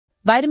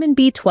Vitamin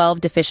B12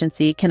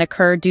 deficiency can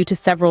occur due to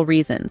several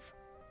reasons.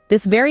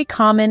 This very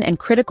common and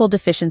critical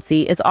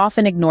deficiency is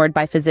often ignored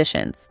by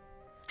physicians.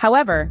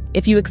 However,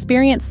 if you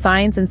experience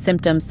signs and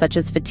symptoms such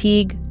as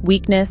fatigue,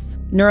 weakness,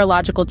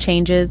 neurological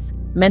changes,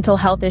 mental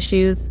health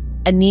issues,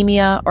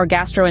 anemia, or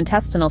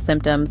gastrointestinal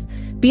symptoms,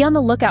 be on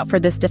the lookout for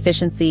this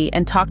deficiency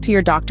and talk to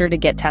your doctor to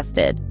get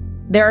tested.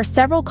 There are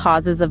several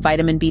causes of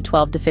vitamin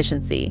B12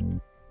 deficiency.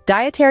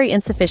 Dietary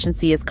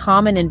insufficiency is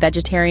common in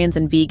vegetarians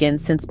and vegans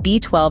since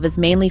B12 is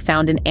mainly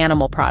found in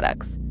animal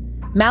products.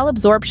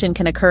 Malabsorption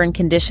can occur in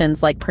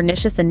conditions like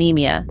pernicious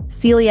anemia,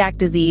 celiac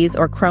disease,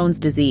 or Crohn's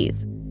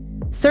disease.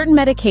 Certain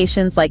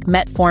medications like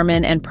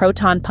metformin and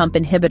proton pump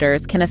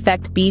inhibitors can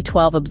affect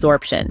B12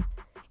 absorption.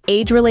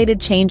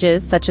 Age-related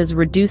changes such as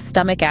reduced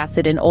stomach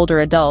acid in older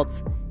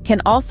adults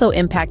can also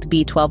impact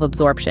B12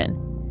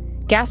 absorption.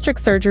 Gastric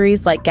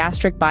surgeries like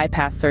gastric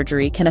bypass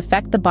surgery can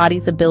affect the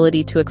body's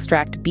ability to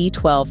extract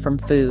B12 from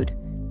food.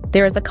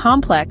 There is a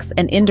complex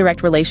and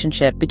indirect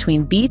relationship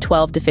between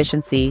B12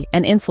 deficiency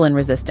and insulin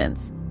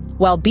resistance.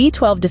 While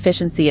B12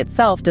 deficiency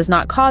itself does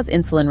not cause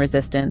insulin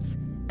resistance,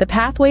 the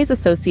pathways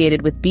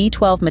associated with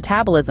B12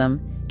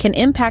 metabolism can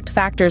impact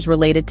factors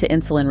related to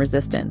insulin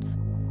resistance.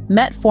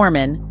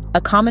 Metformin, a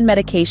common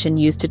medication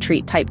used to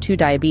treat type 2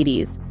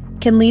 diabetes,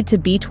 can lead to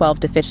B12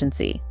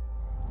 deficiency.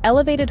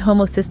 Elevated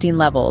homocysteine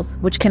levels,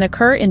 which can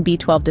occur in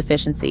B12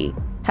 deficiency,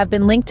 have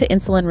been linked to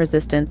insulin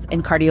resistance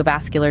in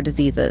cardiovascular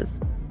diseases.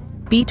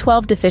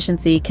 B12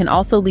 deficiency can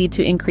also lead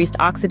to increased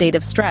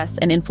oxidative stress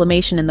and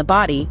inflammation in the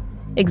body,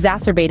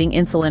 exacerbating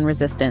insulin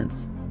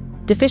resistance.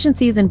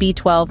 Deficiencies in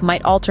B12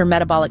 might alter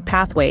metabolic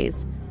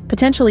pathways,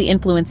 potentially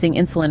influencing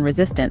insulin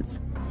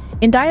resistance.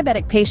 In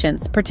diabetic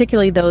patients,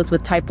 particularly those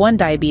with type 1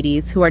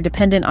 diabetes who are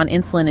dependent on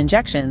insulin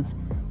injections,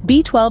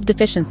 B12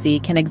 deficiency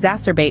can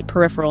exacerbate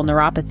peripheral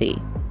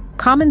neuropathy.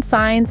 Common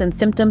signs and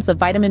symptoms of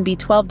vitamin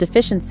B12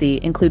 deficiency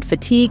include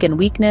fatigue and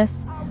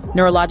weakness,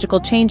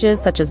 neurological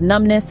changes such as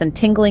numbness and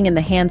tingling in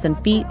the hands and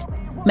feet,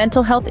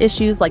 mental health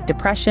issues like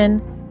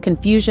depression,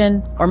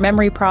 confusion, or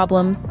memory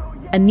problems,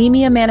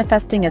 anemia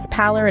manifesting as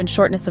pallor and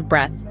shortness of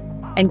breath,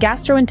 and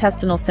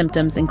gastrointestinal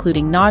symptoms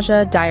including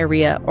nausea,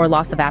 diarrhea, or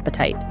loss of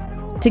appetite.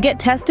 To get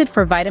tested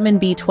for vitamin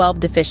B12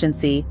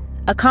 deficiency,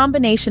 a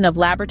combination of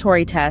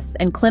laboratory tests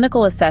and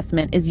clinical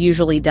assessment is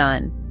usually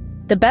done.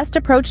 The best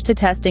approach to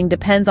testing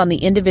depends on the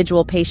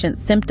individual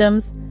patient's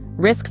symptoms,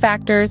 risk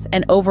factors,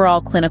 and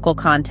overall clinical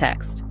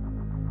context.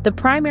 The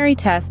primary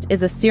test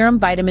is a serum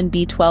vitamin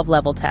B12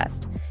 level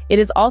test. It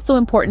is also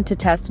important to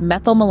test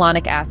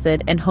methylmalonic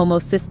acid and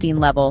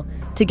homocysteine level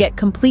to get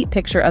complete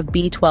picture of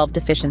B12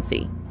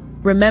 deficiency.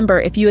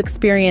 Remember, if you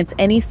experience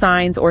any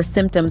signs or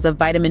symptoms of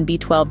vitamin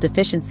B12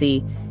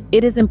 deficiency,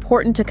 it is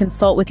important to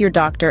consult with your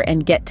doctor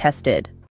and get tested.